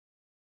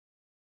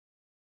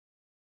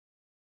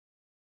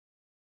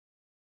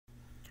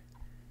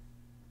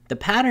The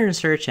pattern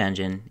search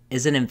engine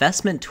is an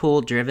investment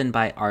tool driven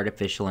by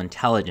artificial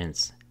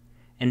intelligence.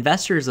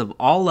 Investors of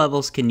all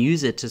levels can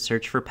use it to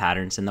search for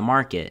patterns in the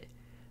market,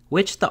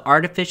 which the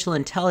artificial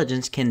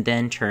intelligence can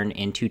then turn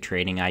into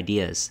trading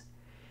ideas.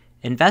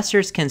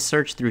 Investors can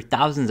search through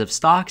thousands of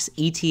stocks,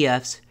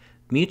 ETFs,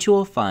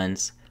 mutual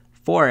funds,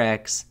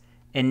 Forex,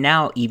 and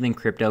now even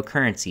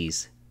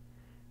cryptocurrencies.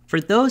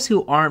 For those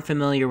who aren't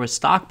familiar with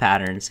stock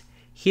patterns,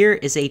 here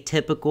is a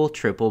typical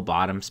triple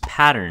bottoms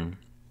pattern.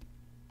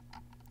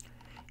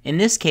 In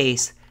this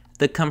case,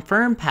 the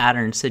confirmed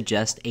pattern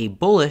suggests a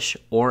bullish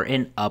or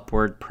an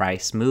upward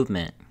price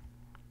movement.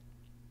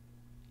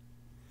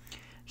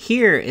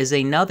 Here is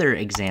another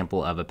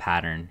example of a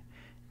pattern.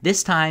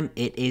 This time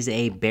it is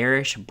a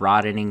bearish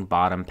broadening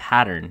bottom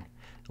pattern,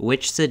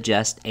 which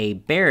suggests a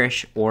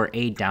bearish or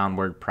a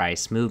downward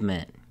price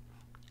movement.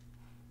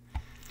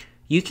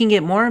 You can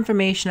get more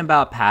information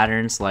about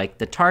patterns like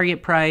the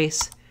target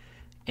price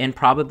and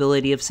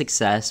probability of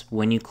success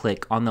when you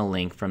click on the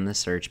link from the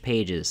search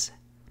pages.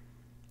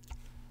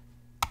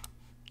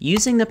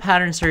 Using the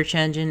pattern search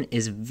engine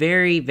is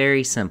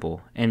very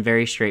simple and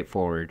very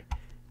straightforward.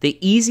 The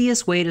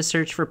easiest way to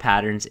search for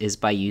patterns is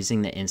by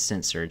using the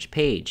instant search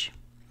page.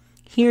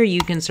 Here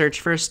you can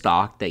search for a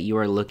stock that you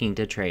are looking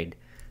to trade.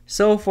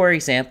 So for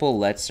example,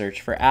 let's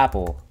search for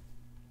Apple.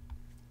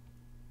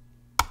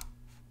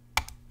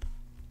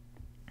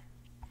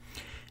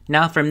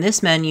 Now from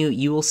this menu,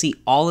 you will see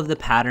all of the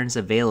patterns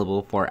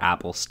available for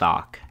Apple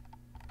stock.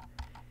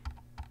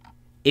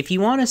 If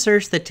you want to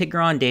search the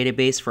Tickeron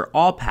database for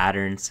all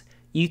patterns,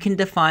 you can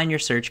define your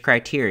search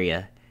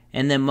criteria,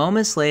 and then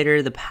moments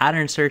later the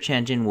pattern search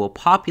engine will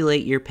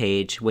populate your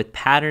page with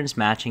patterns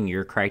matching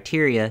your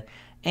criteria,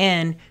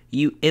 and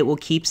it will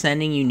keep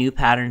sending you new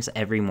patterns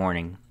every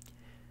morning.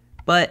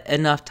 But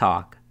enough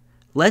talk.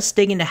 Let's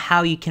dig into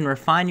how you can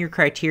refine your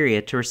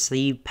criteria to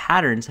receive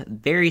patterns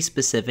very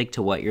specific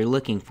to what you're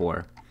looking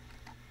for.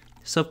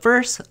 So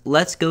first,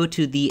 let's go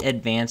to the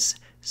advanced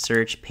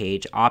search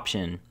page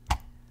option.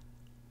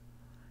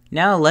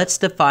 Now let's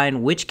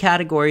define which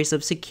categories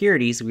of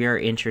securities we are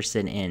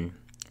interested in.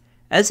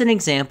 As an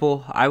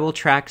example, I will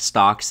track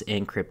stocks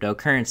in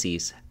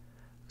cryptocurrencies.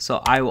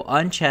 So I will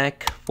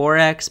uncheck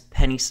Forex,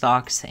 penny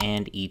stocks,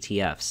 and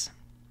ETFs.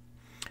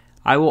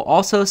 I will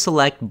also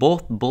select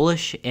both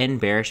bullish and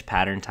bearish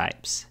pattern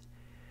types.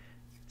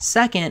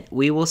 Second,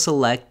 we will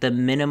select the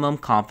minimum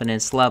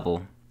confidence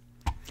level.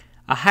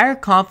 A higher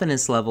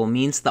confidence level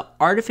means the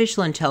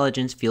artificial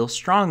intelligence feels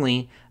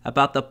strongly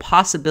about the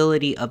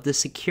possibility of the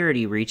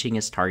security reaching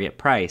its target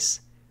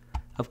price.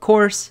 Of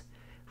course,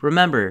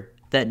 remember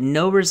that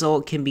no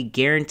result can be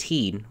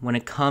guaranteed when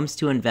it comes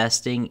to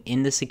investing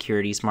in the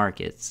securities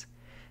markets,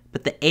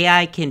 but the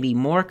AI can be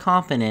more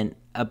confident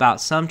about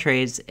some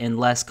trades and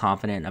less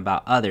confident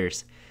about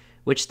others,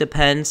 which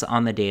depends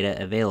on the data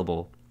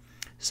available.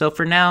 So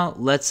for now,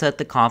 let's set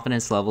the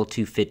confidence level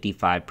to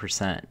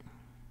 55%.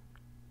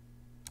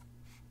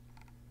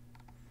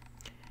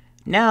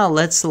 Now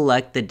let's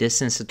select the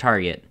distance to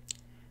target.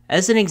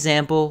 As an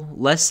example,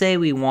 let's say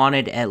we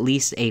wanted at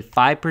least a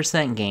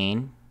 5%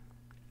 gain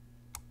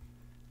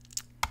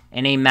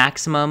and a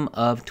maximum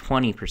of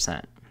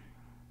 20%.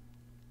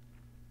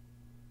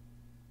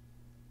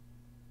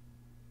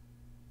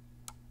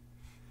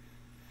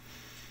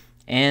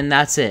 And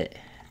that's it.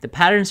 The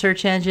pattern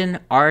search engine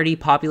already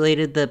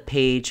populated the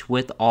page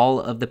with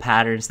all of the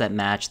patterns that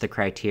match the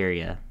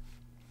criteria.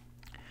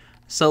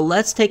 So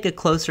let's take a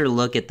closer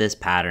look at this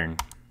pattern.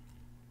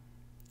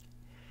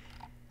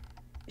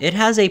 It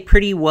has a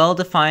pretty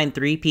well-defined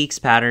 3 peaks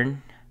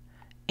pattern,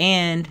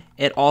 and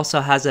it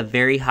also has a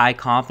very high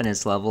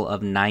confidence level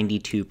of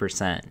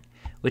 92%,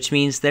 which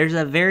means there's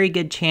a very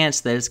good chance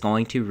that it's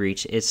going to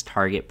reach its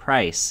target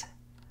price.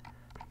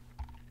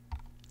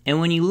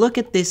 And when you look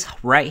at this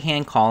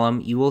right-hand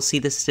column, you will see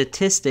the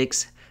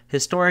statistics,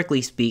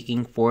 historically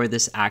speaking, for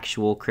this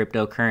actual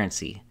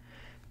cryptocurrency.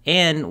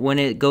 And when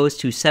it goes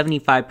to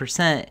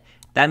 75%,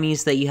 that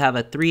means that you have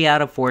a 3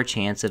 out of 4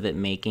 chance of it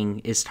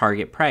making its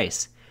target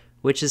price,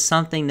 which is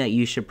something that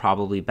you should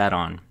probably bet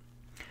on.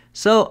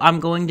 So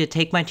I'm going to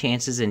take my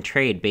chances and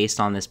trade based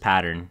on this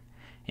pattern.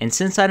 And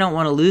since I don't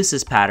want to lose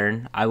this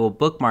pattern, I will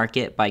bookmark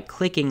it by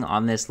clicking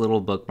on this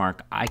little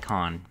bookmark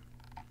icon.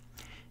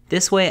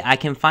 This way I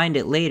can find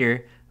it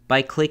later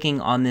by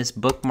clicking on this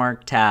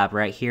bookmark tab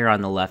right here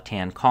on the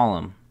left-hand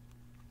column.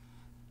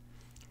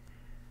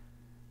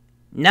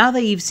 Now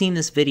that you've seen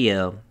this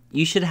video,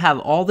 you should have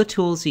all the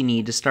tools you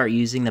need to start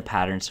using the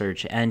pattern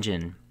search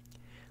engine.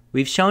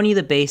 We've shown you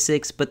the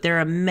basics, but there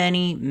are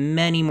many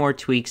more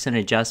tweaks and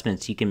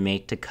adjustments you can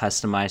make to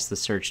customize the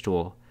search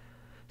tool.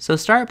 So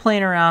start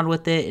playing around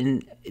with it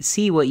and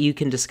see what you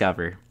can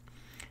discover.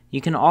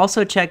 You can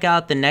also check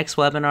out the next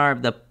webinar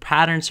of the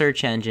pattern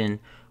search engine,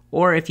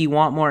 or if you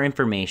want more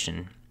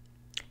information.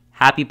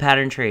 Happy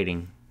pattern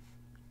trading!